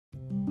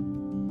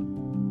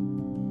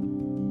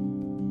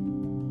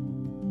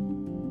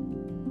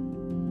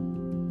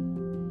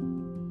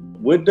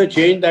with the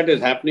change that is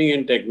happening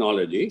in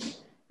technology,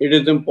 it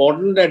is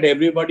important that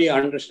everybody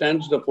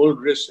understands the full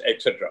risks,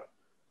 etc.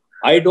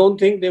 I don't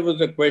think there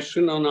was a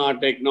question on our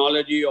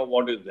technology or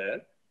what is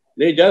there.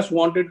 They just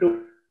wanted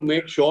to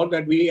make sure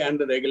that we and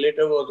the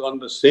regulator was on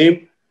the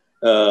same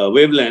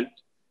wavelength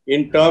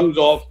in terms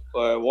of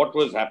what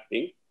was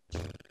happening,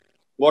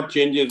 what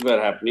changes were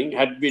happening,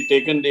 had we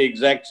taken the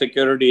exact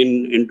security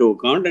into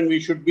account, and we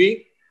should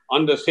be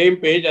on the same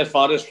page as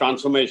far as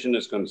transformation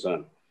is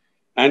concerned.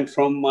 And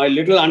from my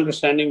little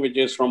understanding, which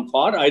is from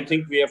far, I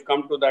think we have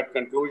come to that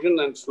conclusion,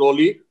 and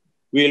slowly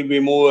we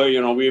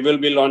will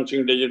be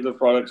launching digital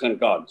products and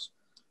cards.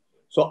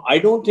 So I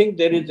don't think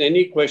there is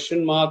any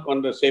question mark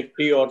on the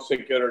safety or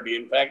security.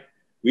 In fact,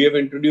 we have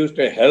introduced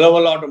a hell of a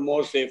lot of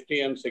more safety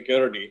and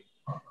security.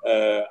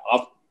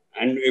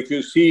 And if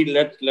you see,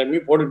 let me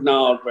put it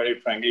now out very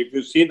frankly, if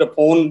you see the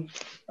phone,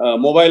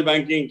 mobile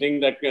banking thing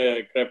that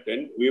crept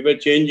in, we were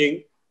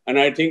changing. And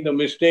I think the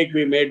mistake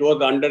we made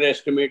was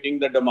underestimating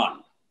the demand.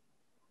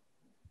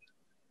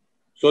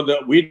 So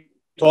we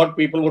thought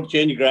people would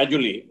change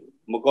gradually,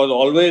 because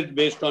always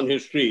based on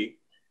history,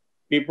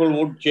 people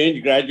would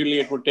change gradually.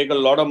 It would take a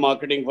lot of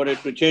marketing for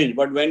it to change.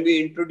 But when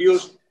we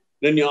introduced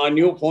our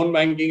new phone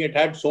banking, it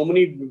had so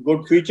many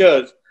good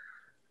features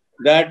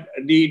that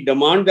the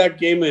demand that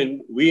came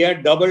in, we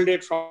had doubled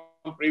it from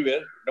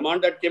previous.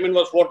 Demand that came in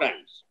was 4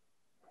 times.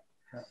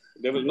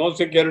 There was no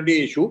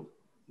security issue.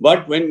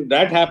 But when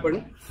that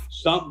happened,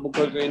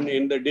 because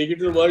in the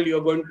digital world,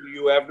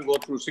 you have to go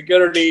through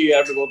security, you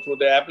have to go through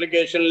the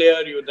application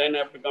layer, you then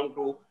have to come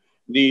to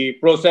the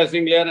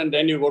processing layer, and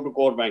then you go to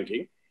core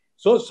banking.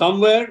 So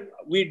somewhere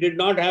we did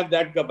not have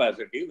that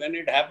capacity. When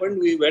it happened,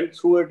 we went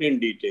through it in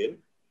detail.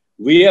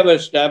 We have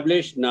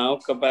established now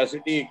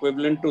capacity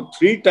equivalent to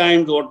 3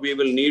 times what we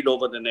will need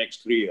over the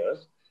next 3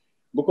 years.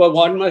 Because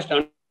one must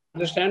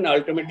understand,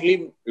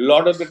 ultimately, a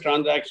lot of the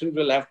transactions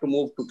will have to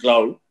move to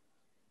cloud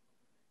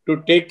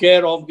to take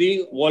care of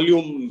the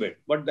volume bit.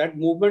 But that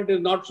movement is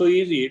not so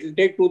easy. It will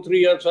take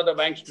 2-3 years for the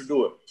banks to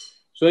do it.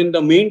 So in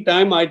the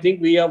meantime, I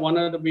think we are one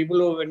of the people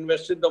who have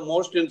invested the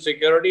most in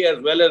security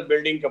as well as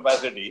building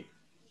capacity,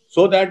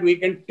 so that we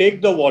can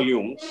take the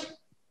volumes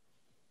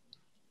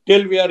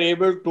till we are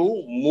able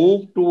to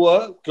move to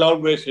a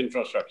cloud-based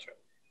infrastructure.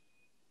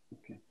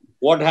 Okay.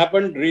 What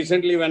happened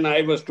recently when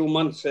I was 2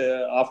 months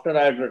after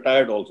I had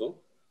retired also,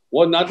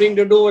 was nothing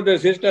to do with the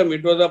system.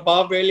 It was a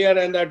power failure,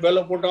 and that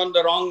fellow put on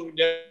the wrong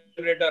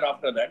generator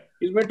after that.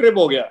 Isme trip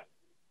ho gaya.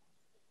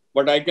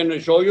 But I can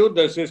assure you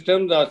the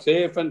systems are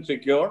safe and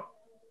secure.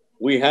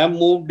 We have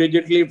moved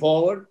digitally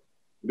forward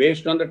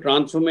based on the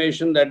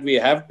transformation that we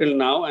have till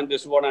now. And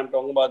this is what I'm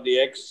talking about, the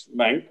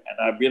Bank. And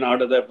I've been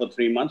out of there for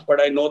 3 months,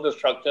 but I know the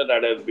structure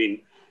that has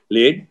been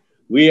laid.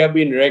 We have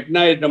been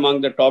recognized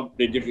among the top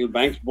digital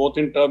banks, both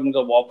in terms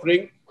of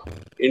offering,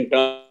 in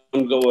terms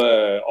of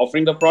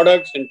offering the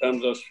products, in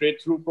terms of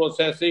straight-through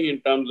processing,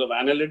 in terms of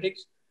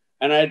analytics.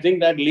 And I think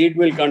that lead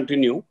will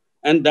continue.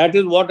 And that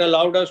is what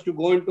allowed us to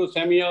go into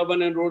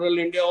semi-urban and rural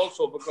India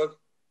also, because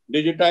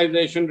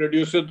digitization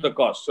reduces the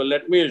cost. So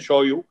let me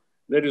assure you,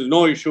 there is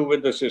no issue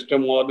with the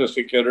system or the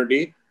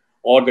security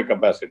or the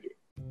capacity.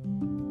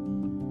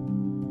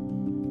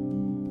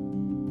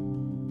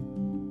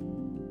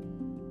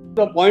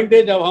 The point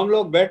is, जब हम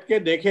लोग बैठ के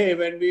देखे,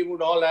 when we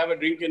would all have a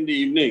drink in the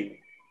evening,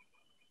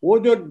 वो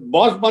जो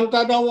boss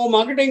बनता था, वो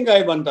marketing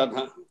guy बनता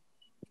था.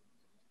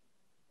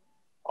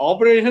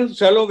 Operations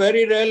fellow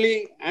very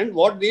rarely, and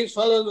what these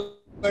fellows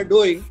were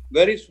doing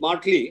very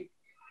smartly,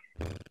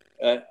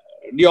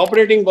 the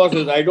operating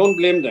bosses, I don't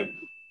blame them,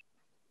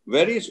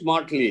 very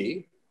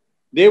smartly,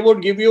 they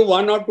would give you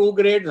 1 or 2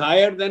 grades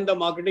higher than the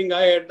marketing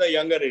guy at the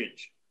younger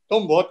age.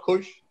 तुम बहुत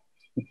खुश.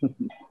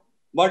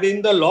 But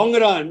in the long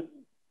run,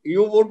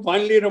 you would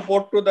finally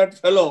report to that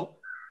fellow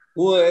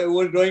who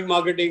was doing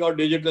marketing or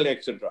digital,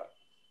 etc.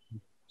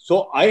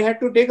 So I had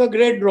to take a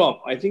grade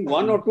drop. I think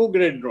 1 or 2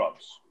 grade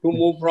drops to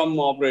move from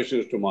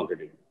operations to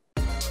marketing.